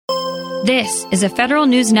This is a Federal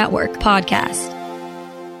News Network podcast.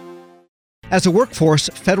 As a workforce,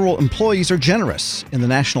 federal employees are generous. In the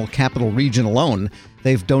National Capital Region alone,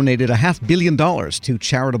 they've donated $500 million to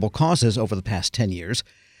charitable causes over the past 10 years.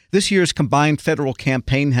 This year's combined federal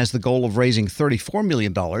campaign has the goal of raising $34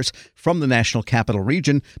 million from the National Capital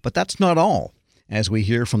Region, but that's not all. As we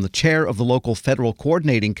hear from the chair of the local Federal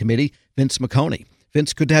Coordinating Committee, Vince McConey.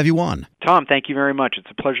 Vince, good to have you on. Tom, thank you very much. It's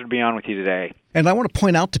a pleasure to be on with you today. And I want to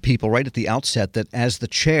point out to people right at the outset that as the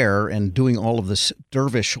chair and doing all of this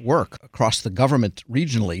dervish work across the government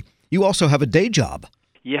regionally, you also have a day job.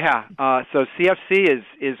 Yeah, so CFC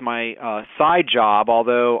is my side job,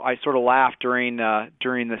 although I sort of laugh during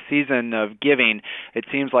the season of giving. It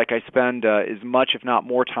seems like I spend as much, if not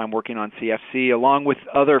more, time working on CFC, along with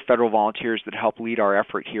other federal volunteers that help lead our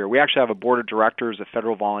effort here. We actually have a board of directors of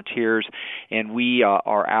federal volunteers, and we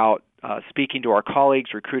are out speaking to our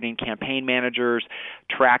colleagues, recruiting campaign managers,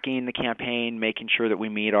 tracking the campaign, making sure that we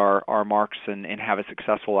meet our marks and have a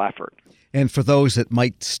successful effort. And for those that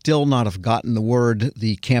might still not have gotten the word,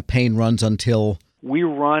 the campaign runs until? We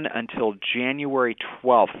run until January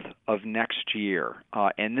 12th of next year,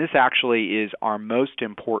 and this actually is our most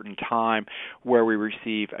important time where we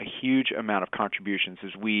receive a huge amount of contributions.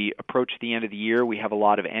 As we approach the end of the year, we have a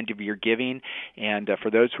lot of end-of-year giving, and for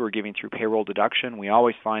those who are giving through payroll deduction, we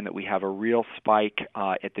always find that we have a real spike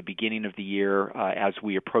at the beginning of the year as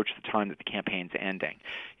we approach the time that the campaign's ending.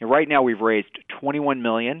 Right now, we've raised $21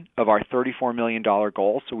 million of our $34 million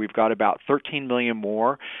goal, so we've got about $13 million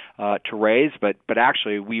more to raise, but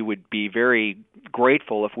actually we would be very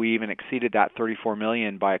grateful if we even exceeded that $34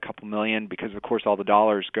 million by a couple million, because of course all the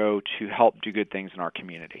dollars go to help do good things in our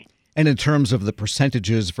community. And in terms of the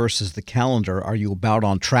percentages versus the calendar, are you about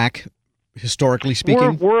on track, historically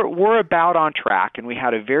speaking? We're about on track, and we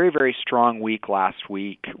had a very, very strong week last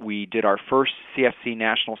week. We did our first CFC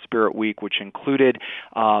National Spirit Week, which included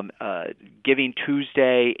Giving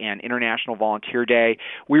Tuesday and International Volunteer Day.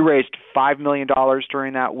 We raised $5 million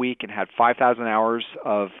during that week and had 5,000 hours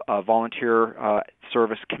of volunteer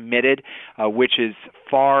service committed, which is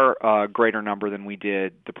far greater number than we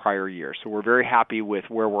did the prior year. So we're very happy with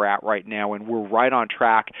where we're at right now, and we're right on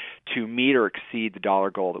track to meet or exceed the dollar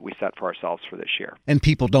goal that we set for ourselves for this year. And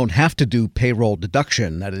people don't have to do payroll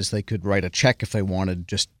deduction. That is, they could write a check if they wanted,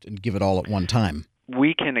 just give it all at one time.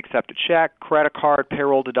 We can accept a check, credit card,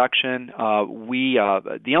 payroll deduction.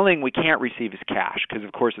 The only thing we can't receive is cash, because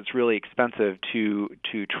of course it's really expensive to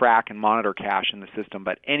track and monitor cash in the system.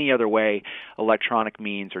 But any other way, electronic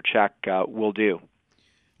means or check will do.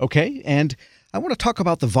 Okay, and I want to talk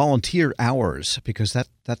about the volunteer hours, because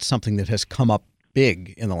that's something that has come up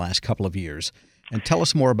big in the last couple of years. And tell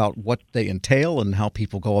us more about what they entail and how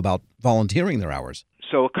people go about volunteering their hours.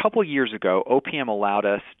 So a couple years ago, OPM allowed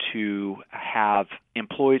us to have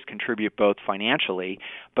employees contribute both financially,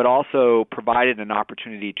 but also provided an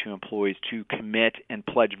opportunity to employees to commit and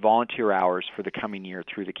pledge volunteer hours for the coming year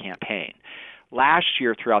through the campaign. Last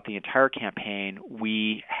year, throughout the entire campaign,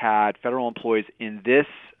 we had federal employees in this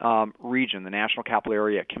region, the National Capital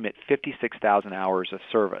Area, commit 56,000 hours of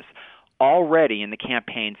service. Already in the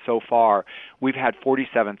campaign so far, we've had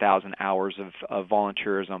 47,000 hours of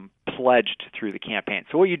volunteerism pledged through the campaign.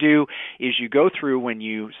 So what you do is you go through when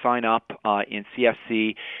you sign up in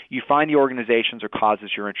CFC, you find the organizations or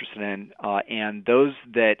causes you're interested in, and those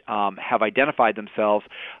that have identified themselves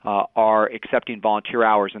are accepting volunteer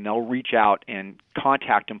hours, and they'll reach out and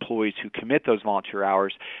contact employees who commit those volunteer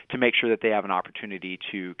hours to make sure that they have an opportunity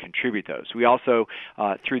to contribute those. We also,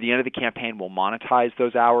 through the end of the campaign, will monetize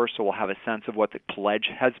those hours, so we'll have a sense of what the pledge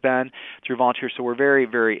has been through volunteers. So we're very,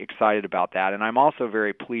 very excited about that. And I'm also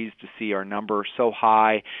very pleased to see our number so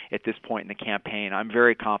high at this point in the campaign. I'm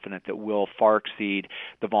very confident that we'll far exceed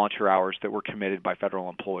the volunteer hours that were committed by federal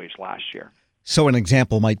employees last year. So an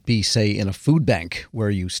example might be, say, in a food bank where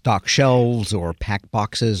you stock shelves or pack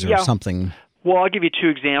boxes or something. Well, I'll give you two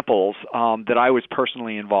examples that I was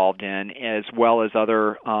personally involved in, as well as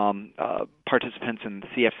other participants in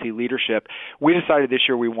CFC leadership. We decided this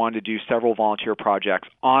year we wanted to do several volunteer projects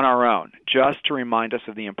on our own, just to remind us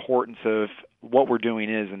of the importance of what we're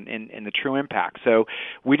doing is and the true impact. So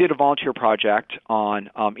we did a volunteer project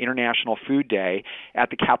on International Food Day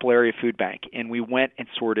at the Capital Area Food Bank, and we went and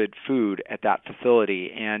sorted food at that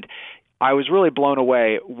facility. And I was really blown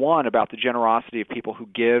away, one, about the generosity of people who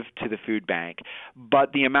give to the food bank,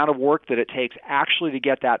 but the amount of work that it takes actually to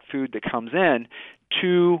get that food that comes in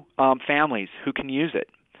to families who can use it.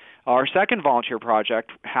 Our second volunteer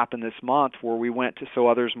project happened this month where we went to So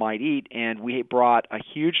Others Might Eat, and we brought a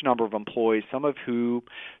huge number of employees, some of who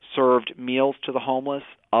served meals to the homeless.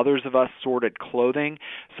 Others of us sorted clothing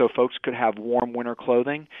so folks could have warm winter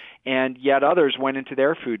clothing. And yet others went into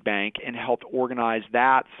their food bank and helped organize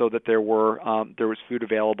that so that there was food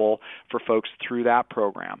available for folks through that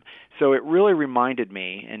program. So it really reminded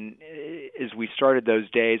me, and as we started those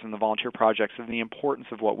days in the volunteer projects, of the importance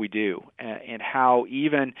of what we do and how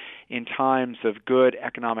even in times of good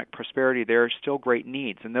economic prosperity, there are still great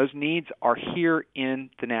needs. And those needs are here in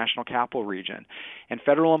the National Capital Region. And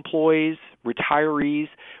federal employees, retirees,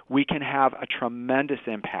 we can have a tremendous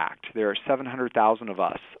impact. There are 700,000 of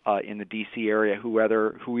us in the D.C. area who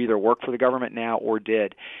either work for the government now or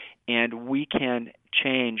did. And we can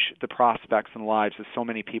change the prospects and lives of so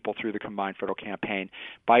many people through the Combined Federal Campaign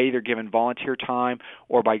by either giving volunteer time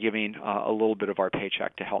or by giving a little bit of our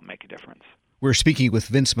paycheck to help make a difference. We're speaking with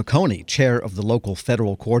Vince McConey, chair of the local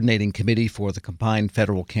federal coordinating committee for the Combined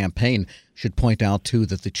Federal Campaign. Should point out, too,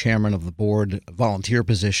 that the chairman of the board volunteer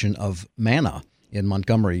position of MANA in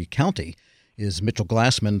Montgomery County is Mitchell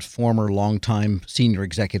Glassman, former longtime senior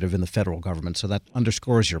executive in the federal government. So that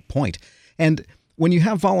underscores your point. And when you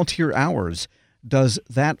have volunteer hours, does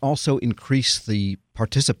that also increase the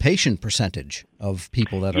participation percentage of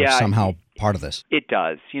people that are somehow part of this? It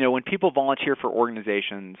does. When people volunteer for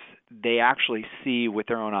organizations, they actually see with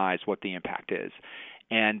their own eyes what the impact is.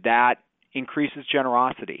 And that increases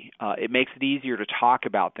generosity. It makes it easier to talk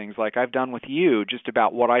about things like I've done with you, just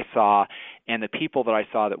about what I saw and the people that I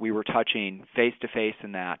saw that we were touching face to face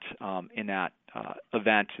in that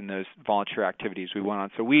event and those volunteer activities we went on.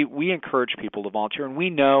 So we encourage people to volunteer, and we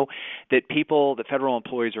know that federal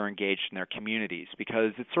employees are engaged in their communities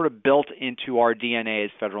because it's sort of built into our DNA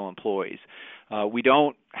as federal employees. We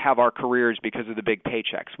don't have our careers because of the big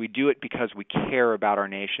paychecks. We do it because we care about our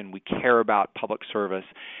nation, we care about public service,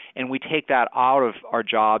 and we take that out of our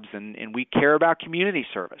jobs and we care about community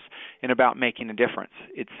service and about making a difference.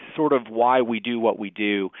 It's sort of why we do what we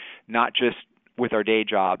do, not just with our day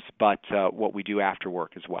jobs, but what we do after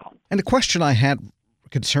work as well. And a question I had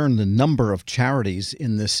concerned the number of charities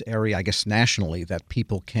in this area, I guess nationally, that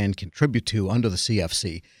people can contribute to under the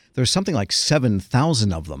CFC. There's something like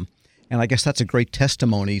 7,000 of them. And I guess that's a great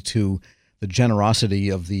testimony to the generosity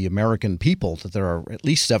of the American people, that there are at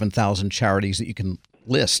least 7,000 charities that you can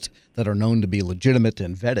list that are known to be legitimate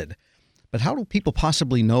and vetted. But how do people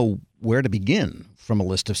possibly know where to begin from a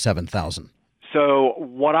list of 7,000? So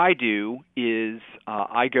what I do is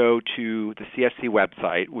I go to the CFC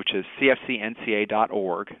website, which is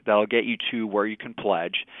cfcnca.org. That'll get you to where you can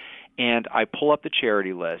pledge. And I pull up the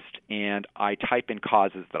charity list, and I type in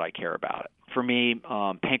causes that I care about. For me,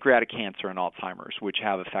 pancreatic cancer and Alzheimer's, which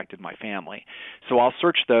have affected my family. So I'll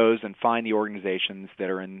search those and find the organizations that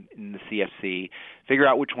are in the CFC, figure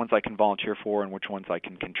out which ones I can volunteer for and which ones I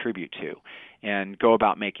can contribute to, and go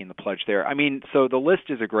about making the pledge there. So the list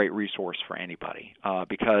is a great resource for anybody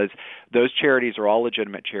because those charities are all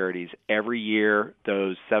legitimate charities. Every year,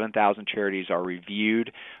 those 7,000 charities are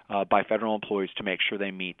reviewed by federal employees to make sure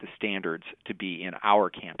they meet the standards to be in our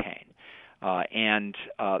campaign. And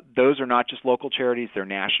those are not just local charities, they're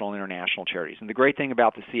national and international charities. And the great thing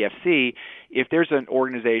about the CFC, if there's an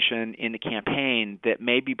organization in the campaign that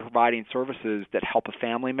may be providing services that help a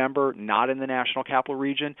family member not in the National Capital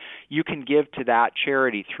Region, you can give to that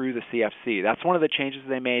charity through the CFC. That's one of the changes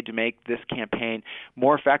they made to make this campaign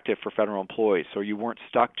more effective for federal employees, so you weren't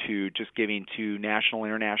stuck to just giving to national,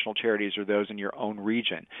 international charities or those in your own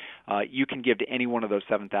region. You can give to any one of those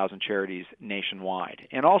 7,000 charities nationwide.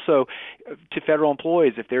 And also, to federal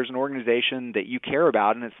employees, if there's an organization that you care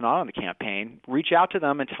about and it's not on the campaign, reach out to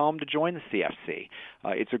them and tell them to join the CFC.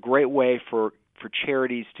 It's a great way for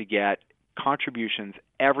charities to get contributions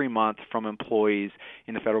every month from employees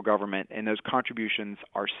in the federal government, and those contributions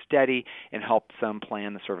are steady and help them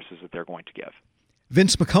plan the services that they're going to give.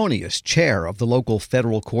 Vince McConey is chair of the local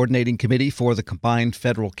federal coordinating committee for the Combined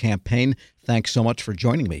Federal Campaign. Thanks so much for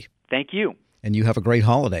joining me. Thank you. And you have a great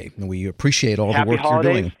holiday, and we appreciate all the work you're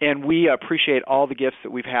doing. And we appreciate all the gifts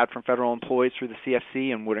that we've had from federal employees through the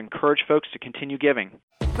CFC and would encourage folks to continue giving.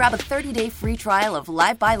 Grab a 30-day free trial of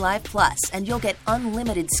Live by Live Plus, and you'll get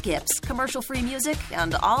unlimited skips, commercial-free music,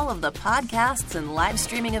 and all of the podcasts and live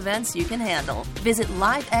streaming events you can handle. Visit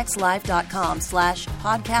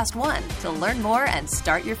livexlive.com/podcast1 to learn more and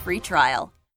start your free trial.